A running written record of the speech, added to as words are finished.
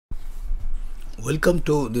Welcome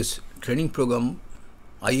to this training program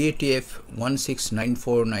IATF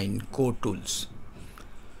 16949 Core Tools.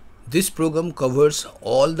 This program covers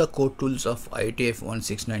all the core tools of IATF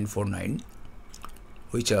 16949,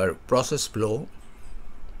 which are Process Flow,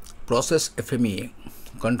 Process FMEA,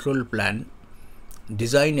 Control Plan,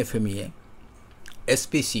 Design FMEA,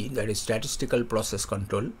 SPC, that is Statistical Process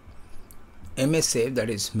Control, MSA, that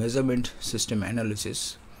is Measurement System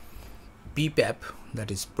Analysis, Ppap, that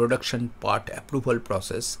is Production Part Approval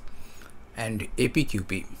Process, and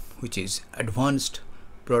Apqp, which is Advanced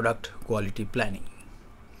Product Quality Planning.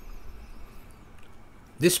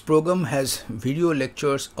 This program has video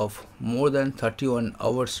lectures of more than 31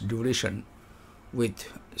 hours duration with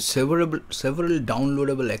several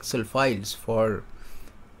downloadable Excel files for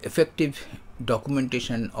effective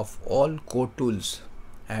documentation of all core tools,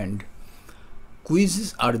 and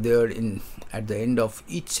quizzes are there at the end of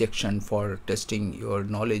each section for testing your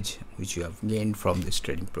knowledge which you have gained from this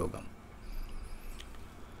training program.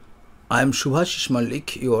 I am Subhashish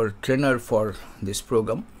Malik, your trainer for this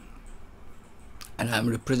program, and I am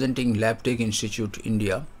representing Labtech Institute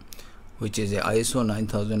India, which is a ISO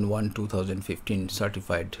 9001-2015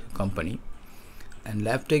 certified company, and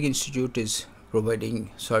Labtech Institute is providing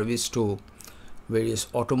service to various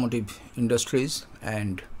automotive industries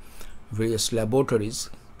and various laboratories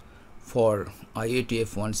for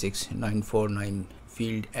IATF 16949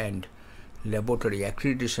 field and laboratory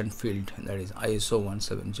accreditation field, that is ISO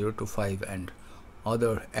 17025 and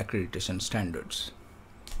other accreditation standards.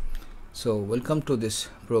 So welcome to this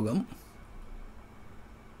program.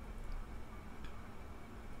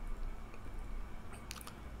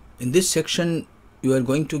 In this section you are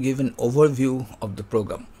going to give an overview of the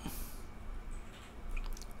program.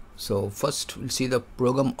 So first we'll see the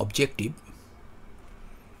program objective.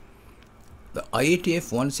 The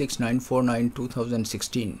IATF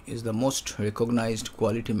 16949-2016 is the most recognized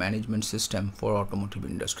quality management system for automotive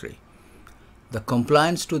industry. The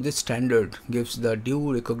compliance to this standard gives the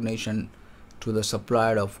due recognition to the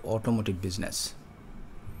supplier of automotive business.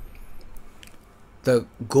 The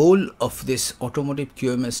goal of this automotive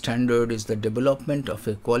QMS standard is the development of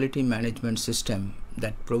a quality management system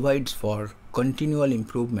that provides for continual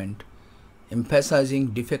improvement, emphasizing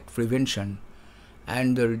defect prevention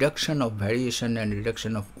and the reduction of variation and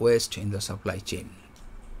reduction of waste in the supply chain.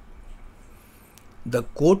 The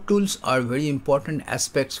core tools are very important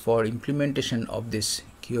aspects for implementation of this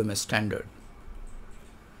QMS standard.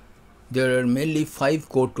 There are mainly 5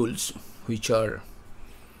 core tools, which are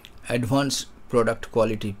Advanced Product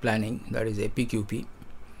Quality Planning, that is Apqp,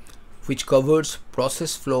 which covers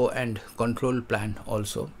process flow and control plan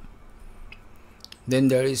also. Then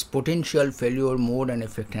there is Potential Failure Mode and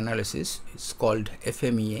Effect Analysis. It's called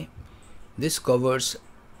FMEA. This covers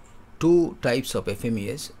 2 types of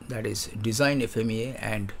FMEAs, that is Design FMEA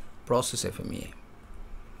and Process FMEA.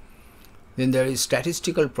 Then there is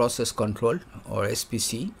Statistical Process Control, or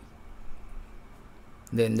SPC.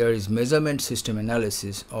 Then there is Measurement System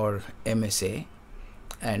Analysis, or MSA.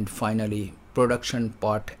 And finally Production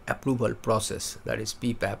Part Approval Process, that is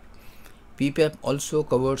Ppap. Ppap also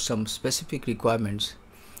covers some specific requirements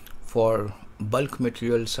for bulk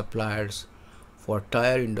material suppliers, for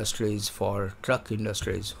tire industries, for truck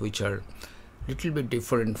industries, which are little bit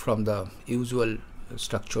different from the usual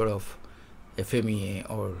structure of FMEA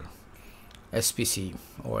or SPC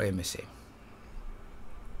or MSA.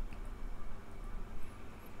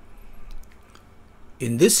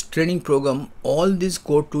 In this training program, all these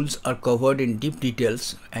core tools are covered in deep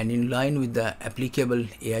details and in line with the applicable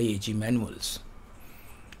AIAG manuals.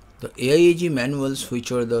 The AIAG manuals,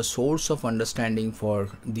 which are the source of understanding for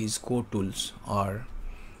these core tools, are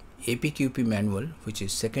Apqp manual, which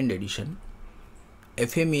is 2nd edition,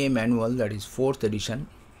 FMEA manual, that is 4th edition,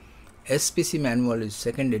 SPC manual is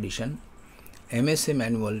 2nd edition, MSA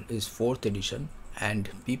manual is 4th edition, and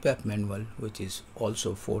Ppap manual, which is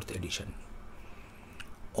also 4th edition.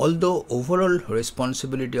 Although overall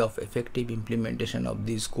responsibility of effective implementation of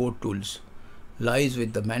these core tools lies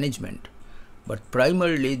with the management, but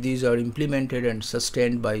primarily these are implemented and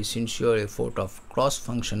sustained by sincere effort of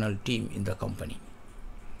cross-functional team in the company.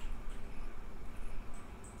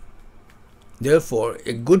 Therefore,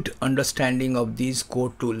 a good understanding of these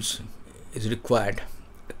core tools is required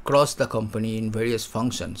across the company in various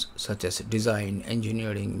functions such as design,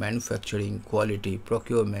 engineering, manufacturing, quality,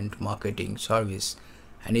 procurement, marketing, service,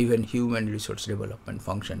 and even human resource development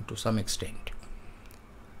function to some extent.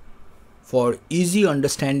 For easy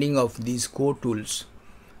understanding of these core tools,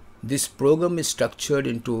 this program is structured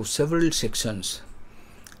into several sections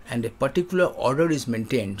and a particular order is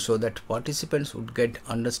maintained so that participants would get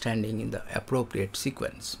understanding in the appropriate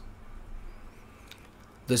sequence.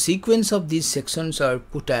 The sequence of these sections are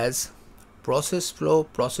put as process flow,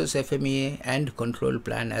 process FMEA and control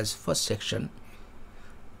plan as first section,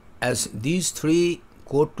 as these three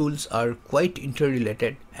core tools are quite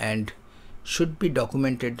interrelated and should be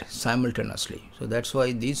documented simultaneously. So that's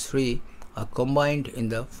why these three are combined in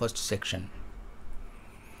the first section.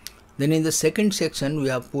 Then in the second section we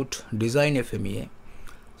have put design FMEA.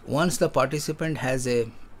 Once the participant has a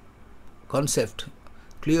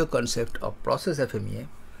clear concept of process FMEA,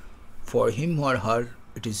 for him or her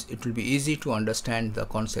it will be easy to understand the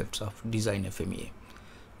concepts of design FMEA.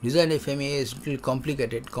 Design FMEA is a little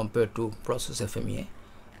complicated compared to process FMEA,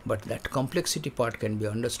 but that complexity part can be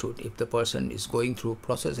understood if the person is going through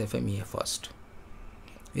process FMEA first.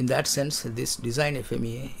 In that sense, this design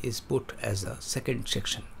FMEA is put as a second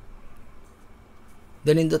section.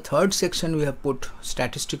 Then in the third section we have put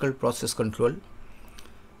statistical process control.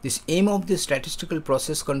 This aim of the statistical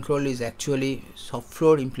process control is actually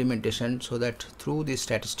software implementation, so that through this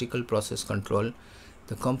statistical process control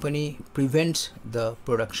the company prevents the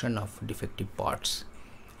production of defective parts.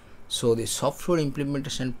 So the software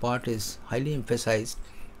implementation part is highly emphasized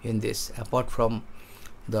in this, apart from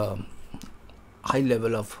the high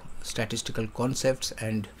level of statistical concepts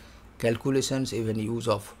and calculations. Even use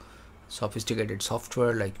of sophisticated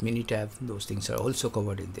software like Minitab, those things are also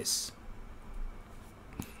covered in this.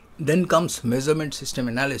 Then comes measurement system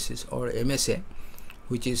analysis, or MSA,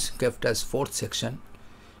 which is kept as fourth section,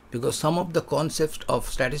 because some of the concepts of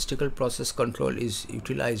statistical process control is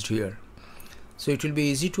utilized here. So it will be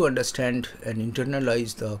easy to understand and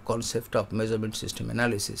internalize the concept of measurement system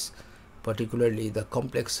analysis, particularly the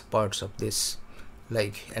complex parts of this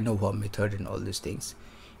like ANOVA method and all these things,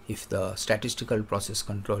 if the statistical process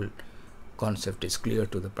control concept is clear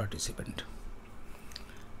to the participant.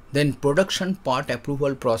 Then production part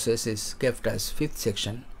approval process is kept as fifth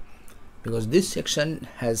section, because this section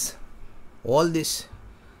has all these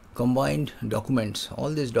combined documents,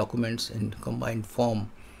 in combined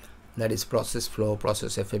form, that is process flow,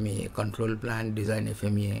 process FMEA, control plan, design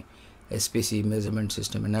FMEA, SPC, measurement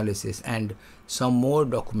system analysis, and some more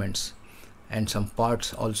documents and some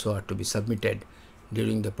parts also are to be submitted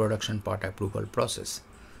during the production part approval process.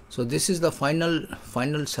 So this is the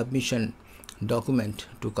final submission document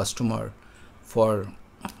to customer for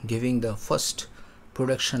giving the first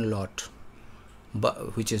production lot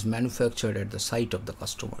which is manufactured at the site of the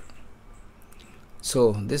customer.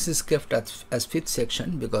 So this is kept as fifth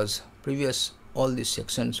section, because all these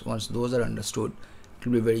sections, once those are understood, it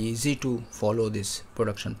will be very easy to follow this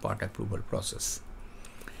production part approval process.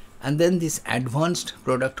 And then this advanced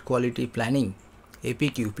product quality planning,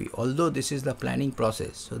 Apqp, although this is the planning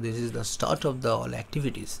process, so this is the start of all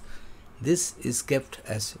activities, this is kept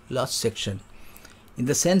as last section, in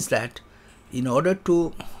the sense that in order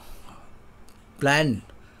to plan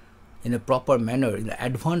in a proper manner, in the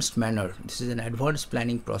advanced manner, this is an advanced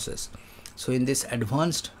planning process. So in this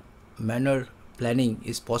advanced manner, planning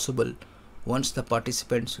is possible once the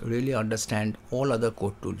participants really understand all other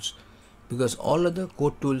code tools, because all other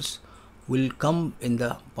code tools will come in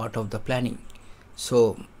the part of the planning.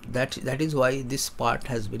 So that is why this part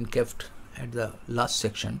has been kept at the last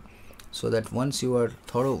section, so that once you are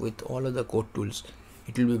thorough with all other code tools,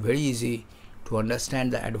 it will be very easy to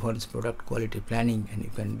understand the advanced product quality planning, and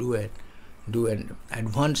you can do an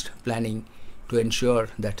advanced planning to ensure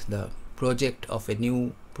that the project of a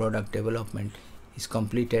new product development is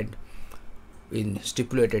completed in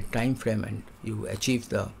stipulated time frame and you achieve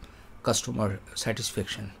the customer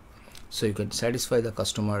satisfaction, so you can satisfy the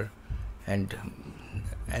customer and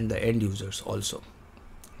the end users also.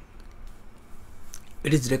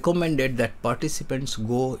 It is recommended that participants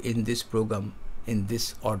go in this program in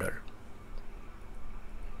this order.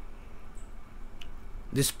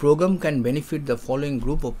 This program can benefit the following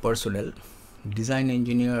group of personnel: design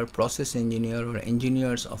engineer, process engineer, or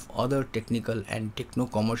engineers of other technical and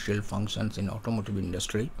techno-commercial functions in automotive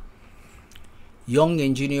industry, young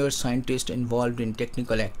engineers, scientists involved in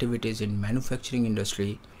technical activities in manufacturing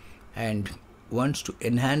industry and wants to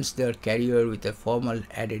enhance their career with a formal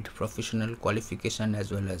added professional qualification as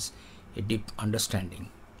well as a deep understanding.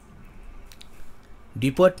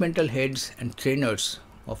 Departmental heads and trainers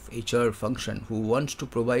of HR function who wants to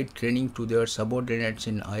provide training to their subordinates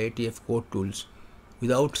in IATF Core Tools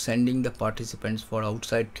without sending the participants for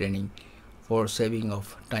outside training for saving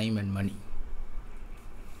of time and money.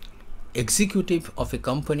 Executive of a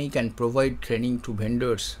company can provide training to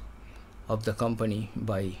vendors of the company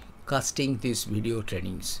by casting these video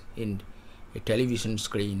trainings in a television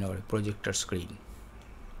screen or a projector screen.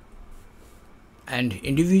 And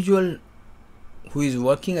individual who is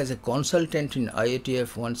working as a consultant in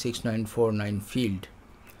IATF 16949 field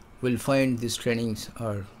will find these trainings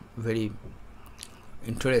are very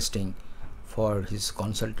interesting for his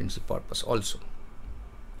consultancy purpose also.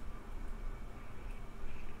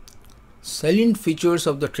 Salient features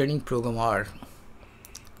of the training program are: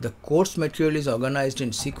 the course material is organized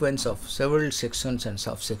in sequence of several sections and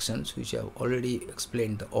subsections, which I have already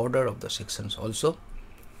explained the order of the sections also.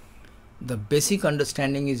 The basic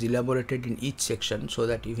understanding is elaborated in each section so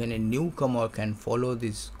that even a newcomer can follow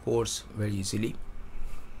this course very easily.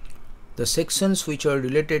 The sections which are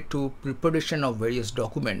related to preparation of various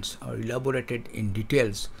documents are elaborated in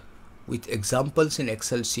details with examples in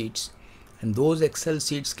Excel sheets, and those Excel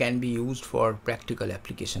sheets can be used for practical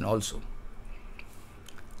application also.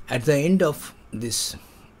 At the end of this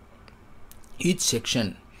each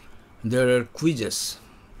section, there are quizzes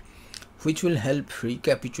which will help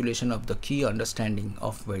recapitulation of the key understanding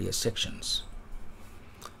of various sections.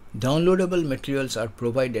 Downloadable materials are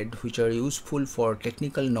provided which are useful for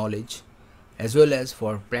technical knowledge as well as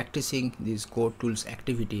for practicing these core tools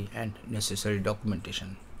activity and necessary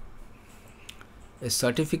documentation. A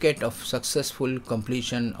certificate of successful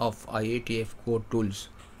completion of IATF Core Tools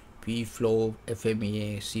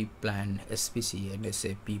PFLOW-PFMEA-CPLAN, SPC,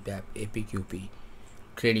 NSA, Ppap, Apqp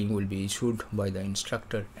training will be issued by the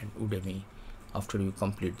instructor and Udemy after you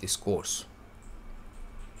complete this course.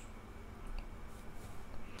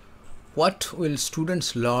 What will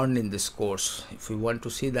students learn in this course? If we want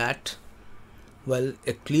to see that, well,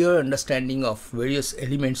 a clear understanding of various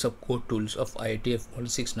elements of core tools of IATF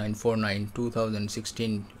 16949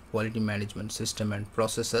 2016 quality management system and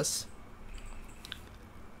processes.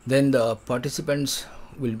 Then the participants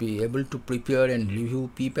will be able to prepare and review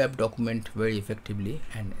Ppap document very effectively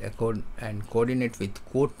and coordinate with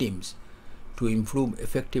core teams to improve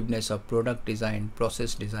effectiveness of product design,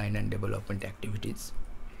 process design and development activities.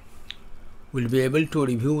 We'll be able to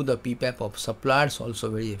review the Ppap of suppliers also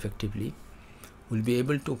very effectively. We'll be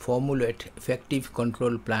able to formulate effective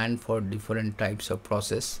control plan for different types of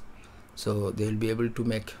process. So they'll be able to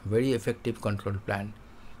make very effective control plan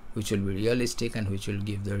which will be realistic and which will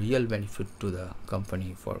give the real benefit to the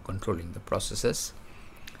company for controlling the processes.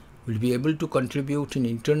 We'll be able to contribute in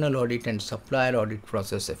internal audit and supplier audit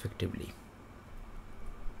process effectively.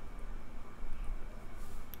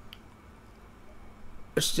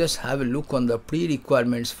 Let's just have a look on the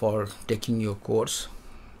pre-requirements for taking your course.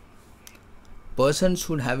 Persons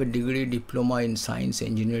should have a degree, diploma in science,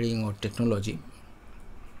 engineering or technology.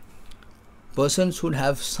 Persons should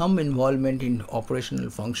have some involvement in operational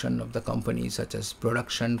function of the company such as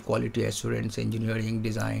production, quality assurance, engineering,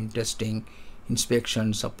 design, testing,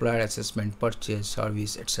 inspection, supplier assessment, purchase,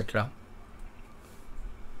 service, etc.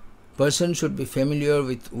 Person should be familiar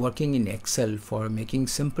with working in Excel for making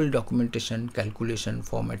simple documentation, calculation,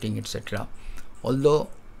 formatting, etc. Although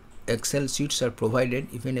Excel sheets are provided,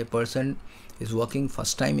 even a person is working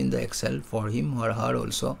first time in the Excel, for him or her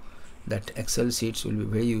also that Excel sheets will be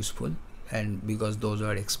very useful, and because those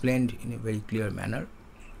are explained in a very clear manner.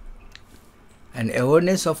 And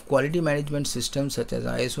awareness of quality management systems such as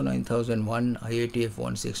ISO 9001, IATF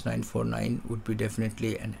 16949 would be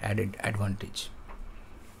definitely an added advantage.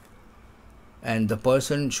 And the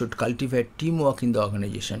person should cultivate teamwork in the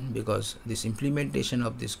organization, because this implementation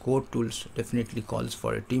of these core tools definitely calls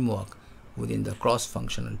for a teamwork within the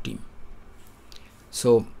cross-functional team.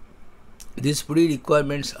 So these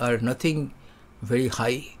pre-requirements are nothing very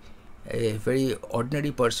high. A very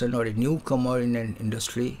ordinary person or a newcomer in an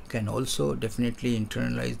industry can also definitely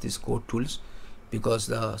internalize these core tools, because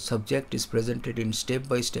the subject is presented in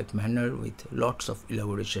step-by-step manner with lots of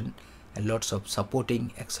elaboration and lots of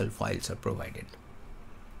supporting Excel files are provided.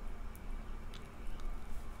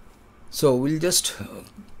 So we'll just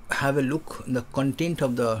have a look at the content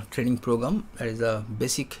of the training program. That is the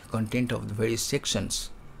basic content of the various sections.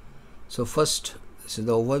 So first, this is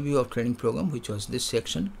the overview of training program, which was this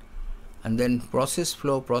section, and then process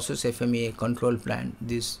flow, process FMEA, control plan.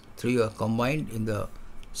 These three are combined in the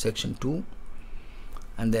section 2,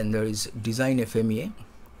 and then there is design FMEA,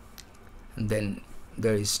 and then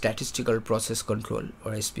there is statistical process control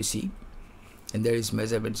or SPC, and there is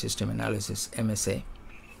measurement system analysis MSA,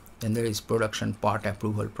 then there is production part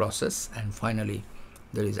approval process, and finally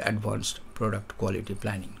there is advanced product quality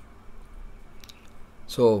planning.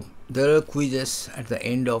 So there are quizzes at the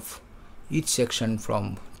end of each section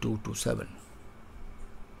from 2 to 7.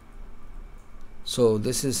 So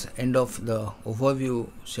this is end of the overview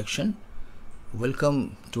section.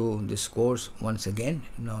 Welcome to this course once again.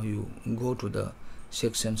 Now you go to the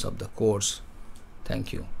sections of the course.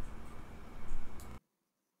 Thank you.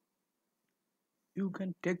 You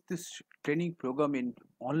can take this training program in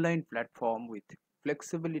online platform with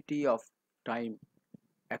flexibility of time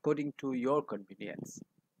according to your convenience.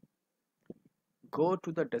 Go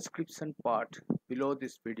to the description part below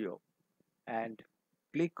this video and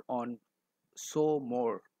click on Show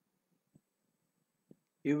More.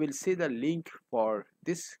 You will see the link for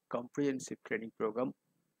this comprehensive training program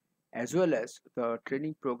as well as the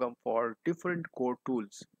training program for different core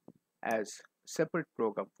tools as separate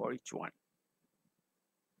program for each one.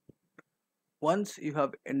 Once you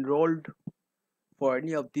have enrolled for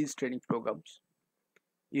any of these training programs,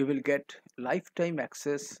 you will get lifetime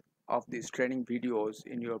access of these training videos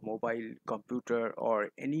in your mobile, computer, or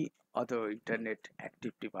any other internet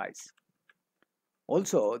active device.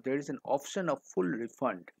 Also, there is an option of full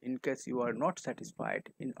refund in case you are not satisfied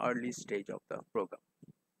in early stage of the program.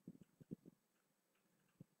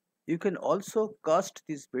 You can also cast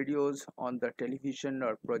these videos on the television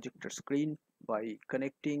or projector screen by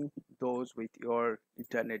connecting those with your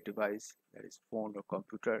internet device, that is phone or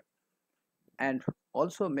computer, and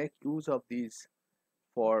also make use of these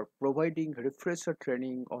for providing refresher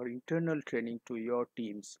training or internal training to your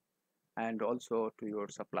teams and also to your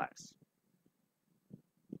suppliers.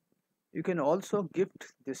 You can also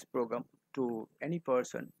gift this program to any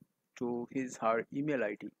person to his or her email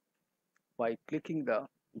ID by clicking the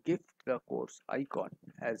gift the course icon,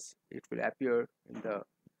 as it will appear in the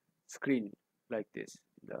screen like this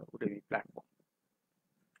in the Udemy platform.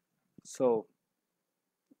 So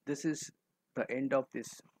this is the end of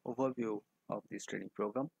this overview of this training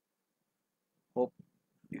program. Hope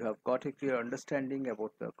you have got a clear understanding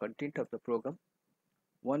about the content of the program.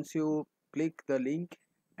 Once you click the link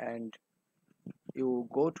and you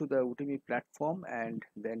go to the Udemy platform, and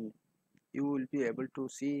then you will be able to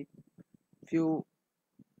see few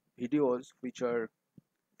videos which are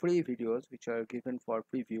free videos which are given for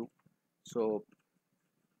preview. So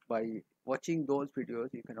by watching those videos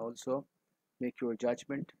you can also make your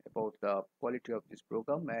judgment about the quality of this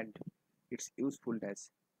program and its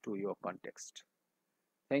usefulness to your context.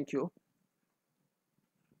 Thank you.